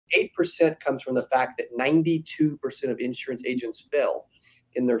8% comes from the fact that 92% of insurance agents fail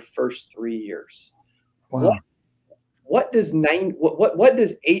in their first 3 years. Wow. What does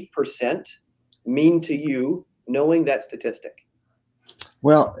 8% mean to you, knowing that statistic?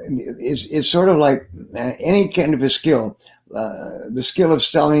 Well, it's sort of like any kind of a skill. The skill of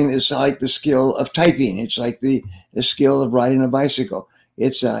selling is like the skill of typing. It's like the skill of riding a bicycle.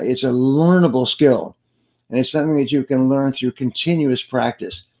 It's a learnable skill, and it's something that you can learn through continuous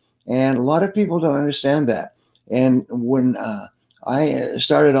practice. And a lot of people don't understand that. And when I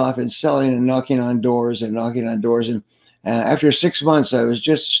started off in selling and knocking on doors, and after 6 months, I was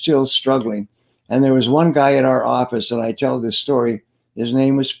just still struggling. And there was one guy at our office, and I tell this story. His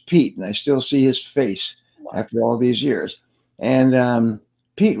name was Pete, and I still see his face after all these years. And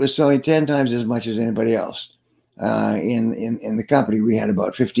Pete was selling 10 times as much as anybody else in the company. We had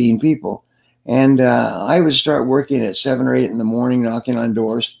about 15 people. And I would start working at 7 or 8 in the morning, knocking on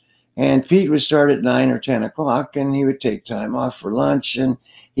doors. And Pete would start at 9 or 10 o'clock, and he would take time off for lunch, and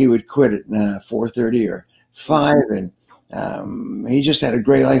he would quit at 4:30 or 5. And he just had a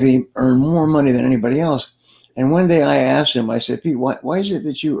great life, and he earned more money than anybody else. And one day I asked him, I said, Pete, why is it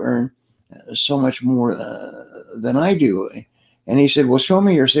that you earn so much more than I do? And he said, well, show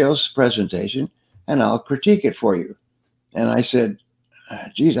me your sales presentation and I'll critique it for you. And I said,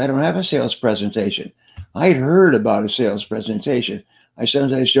 geez, I don't have a sales presentation. I'd heard about a sales presentation. I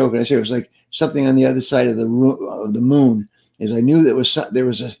sometimes joke and I say it was like something on the other side of the moon. Is I knew there was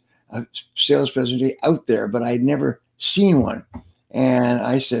a sales presentation out there, but I'd never seen one. And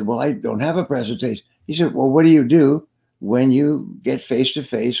I said, well, I don't have a presentation. He said, well, what do you do when you get face to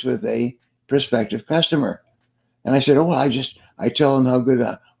face with a prospective customer? And I said, oh, well, I tell them how good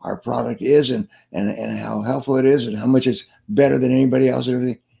our product is and how helpful it is and how much it's better than anybody else and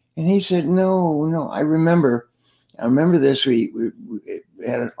everything. And he said, no, I remember this. We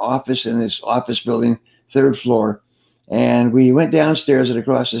had an office in this office building, 3rd floor. And we went downstairs and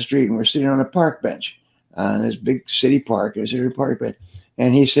across the street, and we're sitting on a park bench, this big city park. There's a park bench.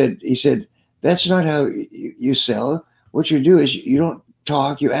 And he said, that's not how you sell. What you do is you don't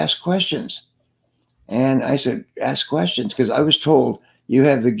talk, you ask questions. And I said, ask questions, because I was told you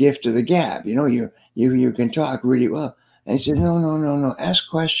have the gift of the gab. You can talk really well. And he said, no, ask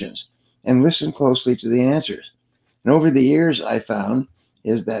questions and listen closely to the answers. And over the years, I found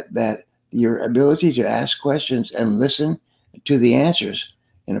is that your ability to ask questions and listen to the answers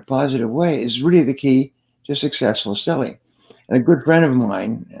in a positive way is really the key to successful selling. And a good friend of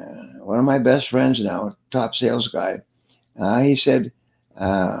mine, one of my best friends now, top sales guy, he said,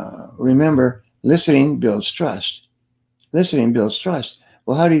 remember, listening builds trust. Listening builds trust.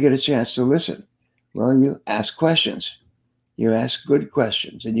 Well, how do you get a chance to listen? Well, you ask questions. You ask good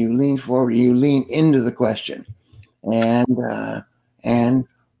questions, and you lean forward, you lean into the question. And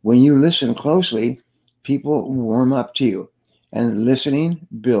when you listen closely, people warm up to you. And listening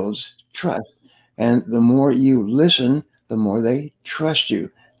builds trust. And the more you listen, the more they trust you,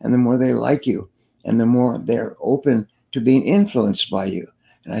 and the more they like you, and the more they're open to being influenced by you.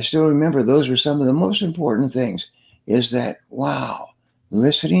 And I still remember those were some of the most important things, is that, wow,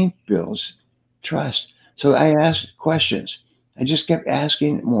 listening builds trust. So I asked questions. I just kept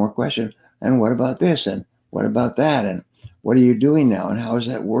asking more questions. And what about this? And what about that? And what are you doing now? And how is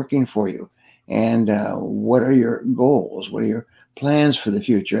that working for you? And what are your goals? What are your plans for the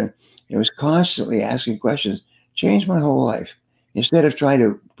future? And it was constantly asking questions. Changed my whole life. Instead of trying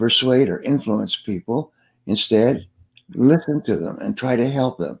to persuade or influence people, instead, listen to them and try to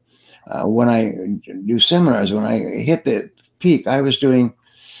help them. When I do seminars, when I hit the peak, I was doing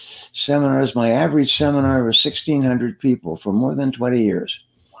seminars. My average seminar was 1,600 people for more than 20 years.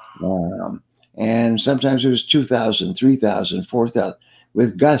 And sometimes it was 2,000, 3,000, 4,000,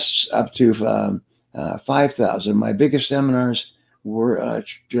 with gusts up to 5,000. My biggest seminars were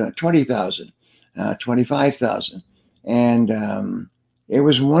 20,000, 25,000. And it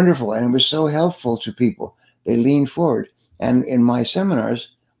was wonderful, and it was so helpful to people. They leaned forward. And in my seminars,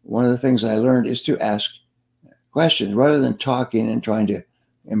 one of the things I learned is to ask questions. Rather than talking and trying to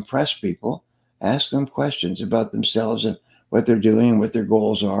impress people, ask them questions about themselves and what they're doing, what their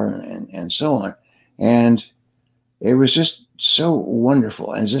goals are, and so on. And it was just so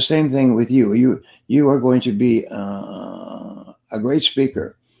wonderful. And it's the same thing with you. You are going to be a great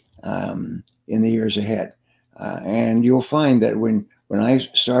speaker in the years ahead. And you'll find that when I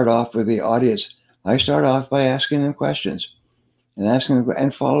start off with the audience, I start off by asking them questions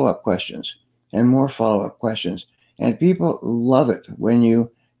and follow-up questions and more follow-up questions. And people love it when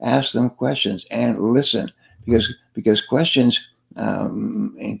you ask them questions and listen, because questions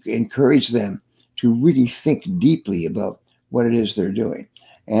encourage them to really think deeply about what it is they're doing.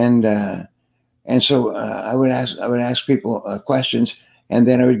 And so I would ask people questions, and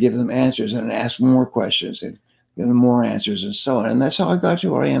then I would give them answers, and ask more questions, and give them more answers, and so on. And that's how I got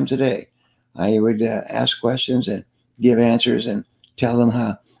to where I am today. I would ask questions and give answers and tell them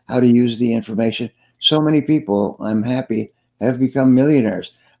how to use the information. So many people, I'm happy, have become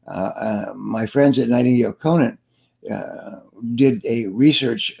millionaires. My friends at Nightingale Conant did a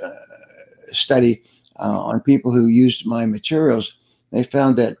research study on people who used my materials. They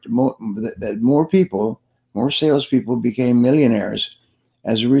found that more salespeople became millionaires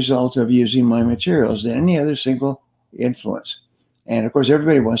as a result of using my materials than any other single influence. And of course,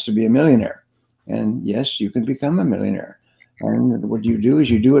 everybody wants to be a millionaire. And yes, you can become a millionaire. And what you do is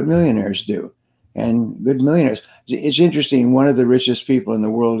you do what millionaires do. And good millionaires. It's interesting. One of the richest people in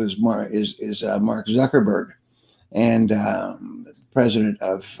the world is Mark Zuckerberg, and president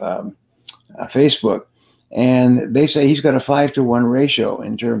of Facebook. And they say he's got a 5-to-1 ratio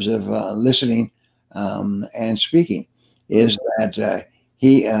in terms of listening and speaking. Is that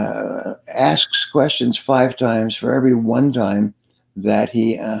he asks questions 5 times for every 1 time that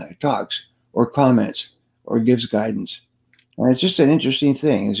he talks or comments or gives guidance. And it's just an interesting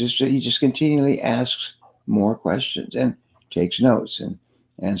thing. It's just he just continually asks more questions and takes notes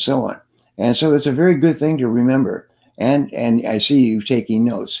and so on. And so that's a very good thing to remember. And I see you taking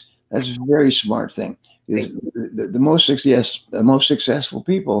notes. That's a very smart thing. The most successful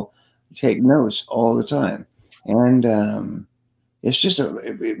people take notes all the time. And it's just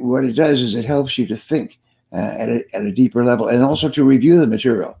what it does is it helps you to think at a deeper level, and also to review the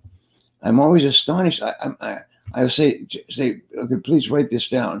material. I'm always astonished. I say, okay, please write this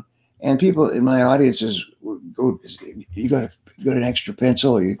down. And people in my audiences go, you got an extra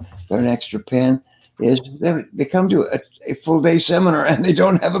pencil, or you got an extra pen. They come to a full day seminar and they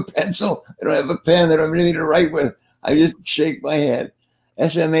don't have a pencil, they don't have a pen, they don't have anything to write with. I just shake my head.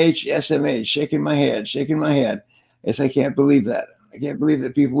 SMH, shaking my head. Yes, I can't believe that. I can't believe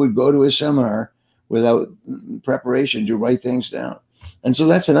that people would go to a seminar without preparation to write things down. And so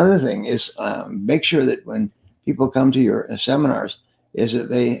that's another thing is make sure that when people come to your seminars is that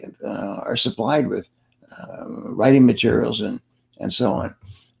they are supplied with writing materials and so on.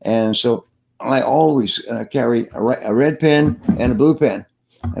 And so I always carry a red pen and a blue pen.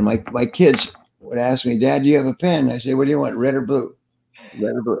 And my kids would ask me, Dad, do you have a pen? I say, what do you want, red or blue?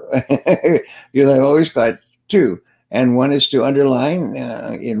 Red or blue? Because I've always got 2. And one is to underline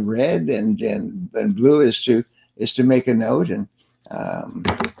in red, and blue is to make a note. And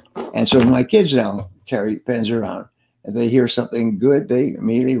so my kids now carry pens around. If they hear something good, they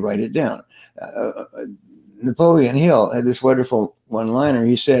immediately write it down. Napoleon Hill had this wonderful one-liner.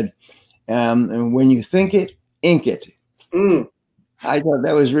 He said, when you think it, ink it. I thought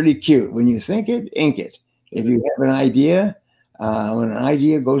that was really cute. When you think it, ink it. If you have an idea, when an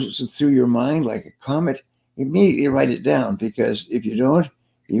idea goes through your mind like a comet, immediately write it down, because if you don't,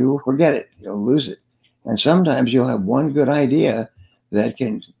 you will forget it. You'll lose it. And sometimes you'll have one good idea that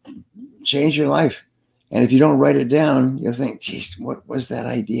can change your life. And if you don't write it down, you'll think, geez, what was that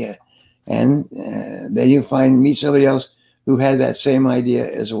idea? And then you meet somebody else who had that same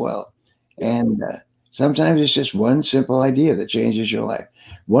idea as well. And sometimes it's just one simple idea that changes your life.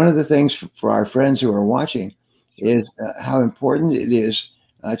 One of the things for our friends who are watching is how important it is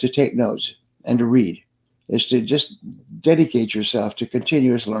to take notes and to read, is to just dedicate yourself to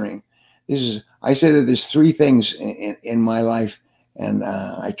continuous learning. I say that there's 3 things in my life, and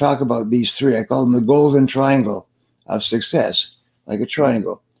I talk about these 3. I call them the golden triangle of success, like a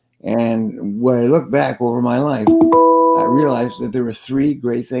triangle. And when I look back over my life, I realized that there were 3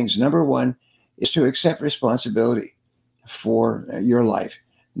 great things. Number 1 is to accept responsibility for your life.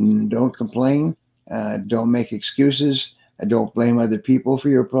 Don't complain. Don't make excuses. Don't blame other people for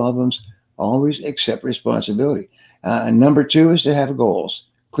your problems. Always accept responsibility. Number 2 is to have goals,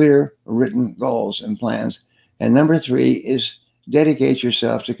 clear written goals and plans. And number 3 is dedicate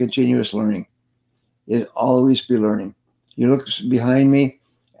yourself to continuous learning. Always be learning. You look behind me.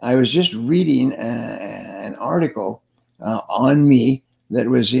 I was just reading an article on me that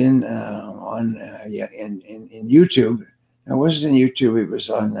was in YouTube. It wasn't in YouTube. It was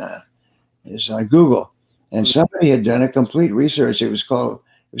on Google, and somebody had done a complete research. It was called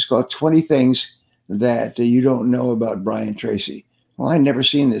 20 Things That You Don't Know About Brian Tracy. Well, I'd never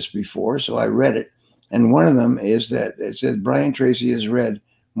seen this before, so I read it. And one of them is that it said Brian Tracy has read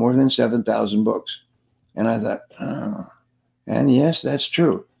more than 7,000 books. And I thought, oh, and yes, that's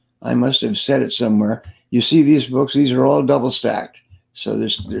true. I must have said it somewhere. You see these books, these are all double stacked. So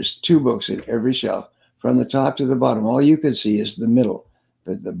there's 2 books in every shelf from the top to the bottom. All you can see is the middle,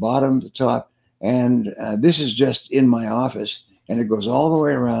 but the bottom, the top. And this is just in my office. and it goes all the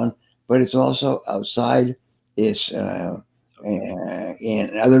way around, but it's also outside. It's in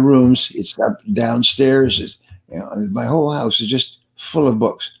other rooms. It's up downstairs. It's, my whole house is just full of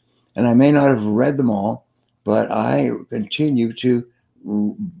books. And I may not have read them all, but I continue to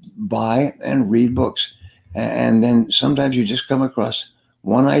buy and read books. And then sometimes you just come across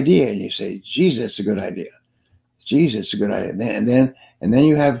one idea and you say, geez, that's a good idea. Geez, it's a good idea. And then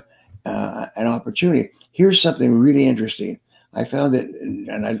you have an opportunity. Here's something really interesting. I found that,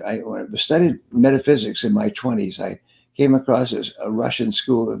 and I studied metaphysics in my 20s. I came across a Russian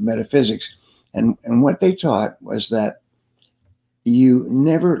school of metaphysics. And what they taught was that you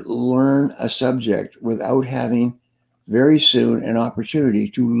never learn a subject without having very soon an opportunity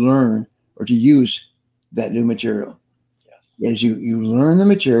to learn or to use that new material. Yes. As you learn the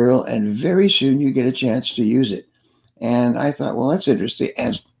material, and very soon you get a chance to use it. And I thought, well, that's interesting.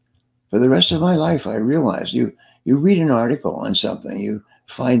 And for the rest of my life, I realized you read an article on something, you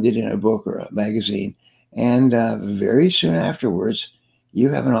find it in a book or a magazine, and very soon afterwards, you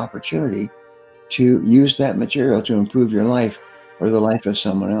have an opportunity to use that material to improve your life or the life of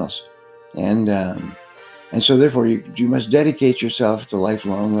someone else. And so therefore, you must dedicate yourself to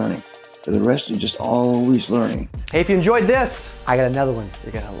lifelong learning. For the rest, you're just always learning. Hey, if you enjoyed this, I got another one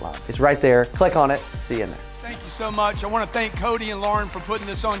you're going to love. It's right there. Click on it. See you in there. Thank you so much. I want to thank Cody and Lauren for putting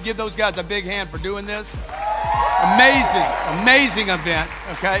this on. Give those guys a big hand for doing this. Amazing event,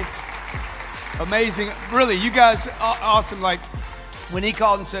 okay? Amazing. Really, you guys, awesome. Like, when he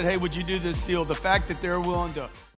called and said, hey, would you do this deal? The fact that they're willing to